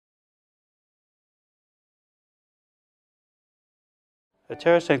At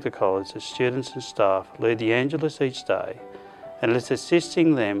Terra Sancta College, the students and staff lead the Angelus each day, and it's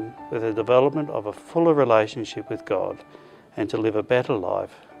assisting them with the development of a fuller relationship with God and to live a better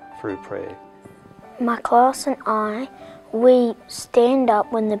life through prayer. My class and I, we stand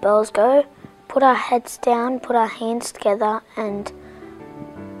up when the bells go, put our heads down, put our hands together, and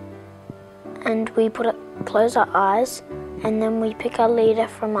we close our eyes, and then we pick our leader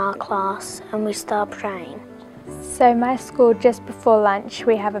from our class and we start praying. So my school, just before lunch,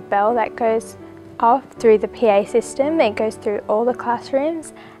 we have a bell that goes off through the PA system. It goes through all the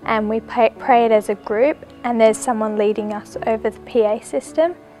classrooms, and we pray it as a group, and there's someone leading us over the PA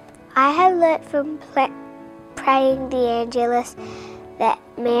system. I have learnt from praying the Angelus that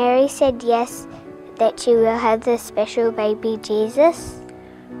Mary said yes, that she will have the special baby Jesus.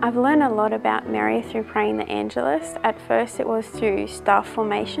 I've learned a lot about Mary through praying the Angelus. At first it was through staff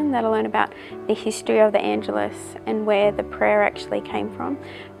formation that I learned about the history of the Angelus and where the prayer actually came from.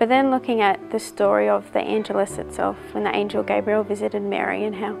 But then looking at the story of the Angelus itself, when the angel Gabriel visited Mary,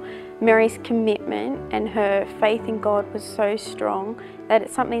 and how Mary's commitment and her faith in God was so strong that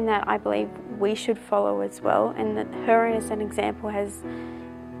it's something that I believe we should follow as well, and that her as an example has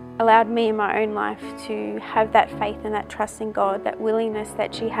allowed me in my own life to have that faith and that trust in God, that willingness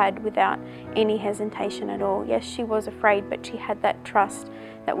that she had without any hesitation at all. Yes, she was afraid, but she had that trust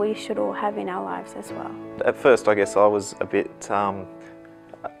that we should all have in our lives as well. At first, I guess I was a bit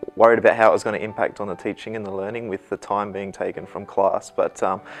worried about how it was going to impact on the teaching and the learning with the time being taken from class, but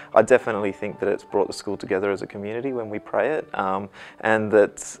I definitely think that it's brought the school together as a community when we pray it, and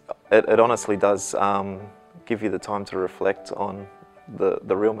that it honestly does give you the time to reflect on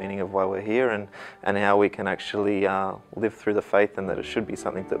the real meaning of why we're here, and how we can actually live through the faith, and that it should be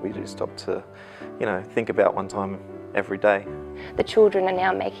something that we do stop to, think about one time every day. The children are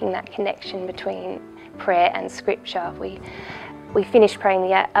now making that connection between prayer and scripture. We finished praying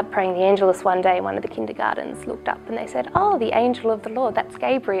the Angelus one day, and one of the kindergartens looked up and they said, "Oh, the angel of the Lord, that's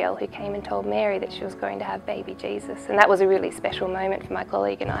Gabriel who came and told Mary that she was going to have baby Jesus." And that was a really special moment for my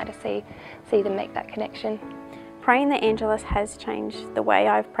colleague and I to see them make that connection. Praying the Angelus has changed the way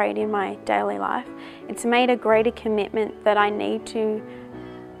I've prayed in my daily life. It's made a greater commitment that I need to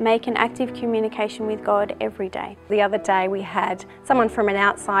make an active communication with God every day. The other day we had someone from an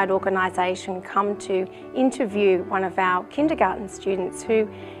outside organisation come to interview one of our kindergarten students who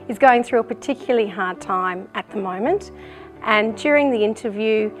is going through a particularly hard time at the moment. And during the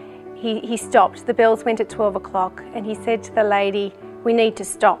interview he stopped. The bells went at 12 o'clock and he said to the lady, "We need to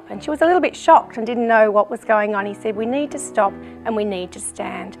stop." And she was a little bit shocked and didn't know what was going on. He said, "We need to stop and we need to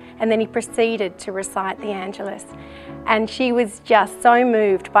stand." And then he proceeded to recite the Angelus. And she was just so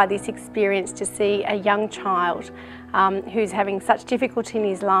moved by this experience to see a young child who's having such difficulty in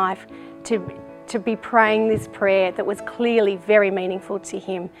his life to be praying this prayer that was clearly very meaningful to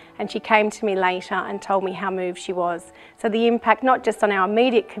him. And she came to me later and told me how moved she was. So the impact not just on our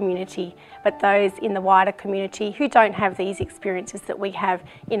immediate community, but those in the wider community who don't have these experiences that we have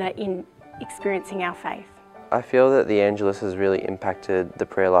in experiencing our faith. I feel that the Angelus has really impacted the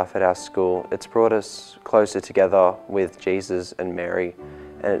prayer life at our school. It's brought us closer together with Jesus and Mary,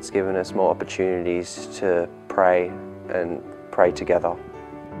 and it's given us more opportunities to pray and pray together.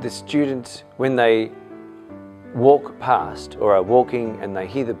 The students, when they walk past or are walking and they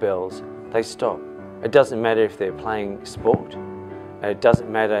hear the bells, they stop. It doesn't matter if they're playing sport. It doesn't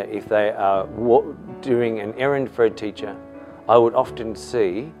matter if they are doing an errand for a teacher. I would often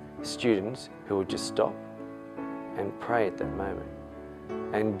see students who would just stop and pray at that moment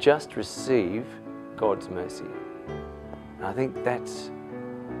and just receive God's mercy. And I think that's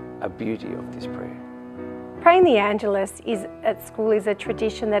a beauty of this prayer. Praying the Angelus at school is a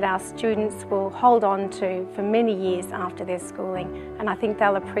tradition that our students will hold on to for many years after their schooling, and I think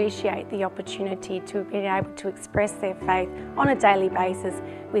they'll appreciate the opportunity to be able to express their faith on a daily basis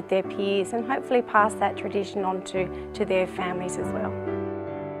with their peers and hopefully pass that tradition on to their families as well.